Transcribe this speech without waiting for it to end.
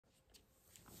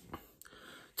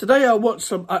Today I watched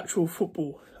some actual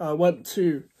football. I went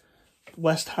to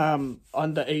West Ham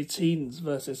under-18s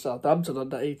versus Southampton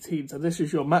under-18s, and this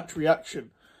is your match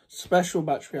reaction, special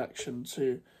match reaction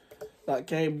to that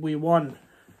game. We won.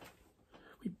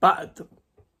 We battered them.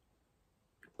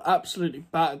 Absolutely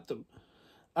battered them.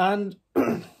 And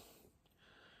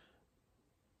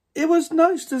it was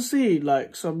nice to see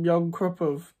like some young crop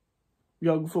of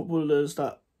young footballers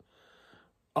that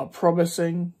are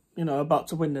promising, you know, about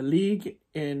to win the league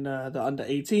in the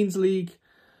under-18s league.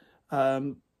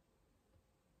 To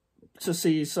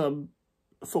see some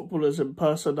footballers in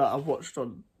person that I've watched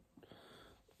on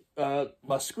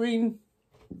my screen,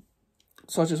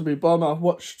 such as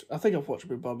MUBAMA. I think I've watched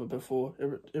MUBAMA before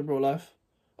in real life.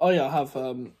 Oh yeah, I have.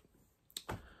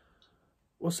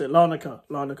 What's it?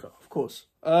 Larnaca, of course.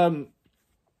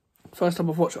 First time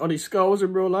I've watched Ollie Scholes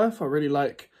in real life. I really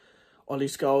like Ollie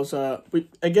Scholes.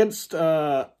 Against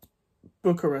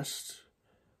Bucharest,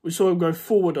 we saw him go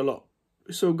forward a lot.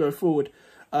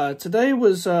 Today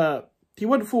was, he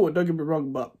went forward, don't get me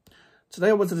wrong, but today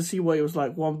I wanted to see where he was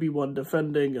like 1v1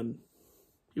 defending, and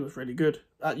he was really good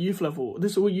at youth level.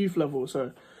 This is all youth level,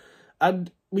 so.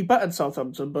 And we battered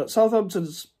Southampton, but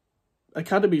Southampton's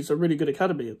academy is a really good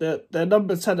academy. They're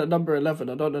number 10 and number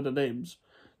 11, I don't know the names.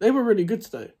 They were really good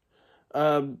today.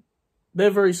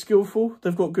 They're very skillful.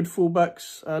 They've got good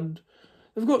fullbacks, and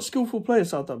they've got skillful players,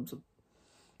 Southampton.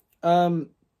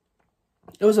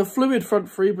 It was a fluid front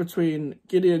three between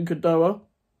Gideon Kadoa.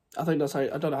 I think that's how,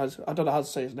 I don't know how to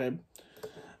say his name.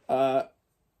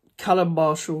 Callum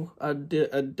Marshall and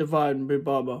Divine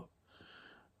MUBAMA.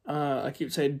 I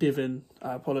keep saying Divin.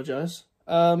 I apologise.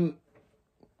 So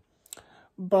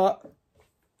you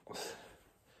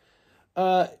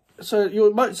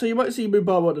might see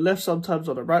MUBAMA on the left sometimes,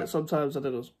 on the right sometimes, and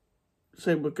then it was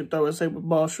same with Kadoa, same with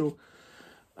Marshall.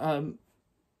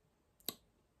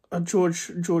 And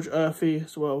George Earthy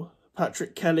as well.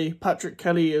 Patrick Kelly. Patrick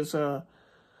Kelly is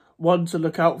one to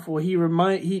look out for.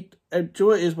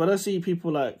 Joy is when I see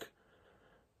people like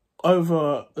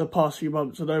over the past few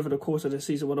months and over the course of this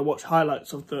season, when I watch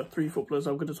highlights of the three footballers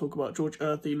I'm going to talk about, George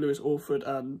Earthy, Lewis Orford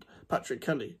and Patrick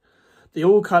Kelly, they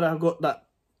all kind of have got that,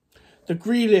 the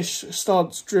Grealish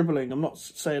stance dribbling. I'm not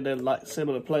saying they're like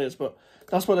similar players, but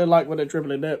that's what they're like when they're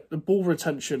dribbling. The ball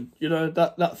retention, you know,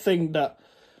 that thing that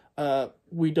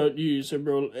we don't use in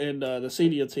the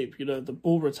senior team, you know, the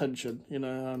ball retention, you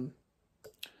know,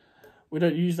 we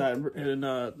don't use that in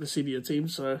the senior team,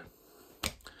 so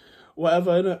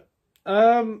whatever,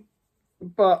 innit?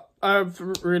 But I've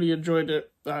really enjoyed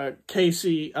it.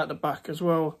 Casey at the back as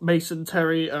well. Mason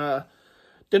Terry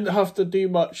didn't have to do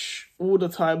much all the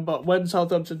time, but when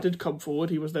Southampton did come forward,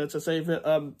 he was there to save it.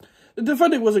 The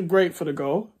defending wasn't great for the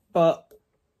goal, but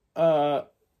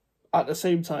at the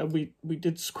same time, we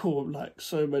did score like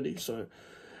so many, so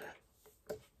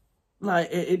like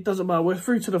it doesn't matter. We're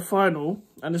through to the final,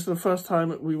 and it's the first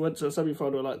time we went to a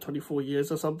semi-final in like 24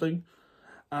 years or something.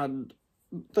 And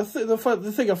the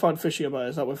thing I find fishy about it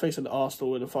is that we're facing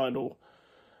Arsenal in the final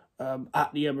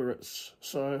at the Emirates,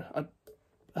 so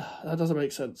that doesn't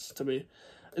make sense to me.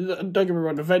 And don't get me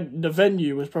wrong, the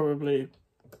venue was probably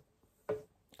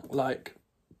like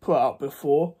put out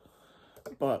before,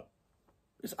 but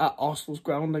it's at Arsenal's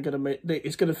ground. They're gonna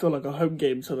it's gonna feel like a home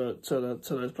game to those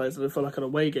players, and they feel like an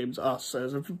away game to us. So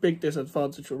there's a big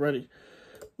disadvantage already.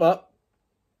 But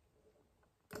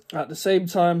at the same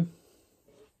time,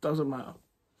 doesn't matter,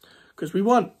 because we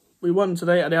won. We won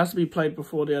today, and it has to be played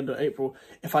before the end of April.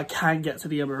 If I can get to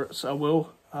the Emirates, I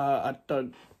will. I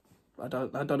don't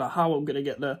know how I'm gonna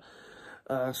get there.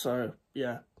 So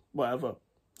yeah, whatever.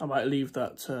 I might leave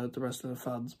that to the rest of the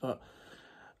fans, but.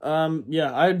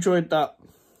 Yeah, I enjoyed that.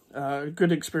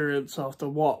 Good experience after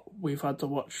what we've had to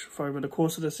watch for over the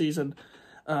course of the season.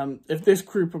 If this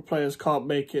group of players can't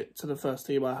make it to the first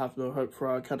team, I have no hope for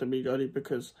our academy, only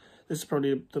because this is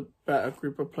probably the better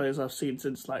group of players I've seen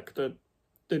since like the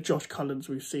Josh Cullens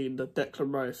we've seen, the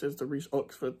Declan Rices, the Reece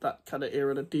Oxford, that kind of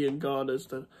era, the Dean Garners,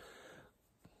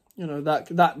 you know,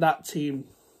 that team.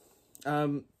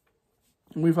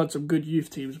 We've had some good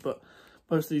youth teams, but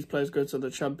most of these players go to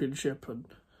the Championship and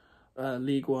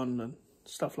League One and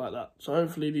stuff like that. So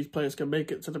hopefully these players can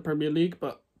make it to the Premier League,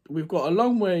 but we've got a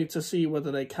long way to see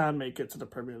whether they can make it to the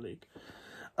Premier League.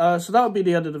 So that would be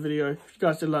the end of the video. If you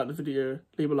guys did like the video,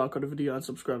 leave a like on the video and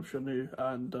subscribe if you're new.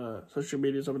 And social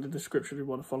medias are in the description if you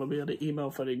want to follow me, and the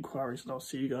email for the inquiries, and I'll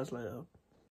see you guys later.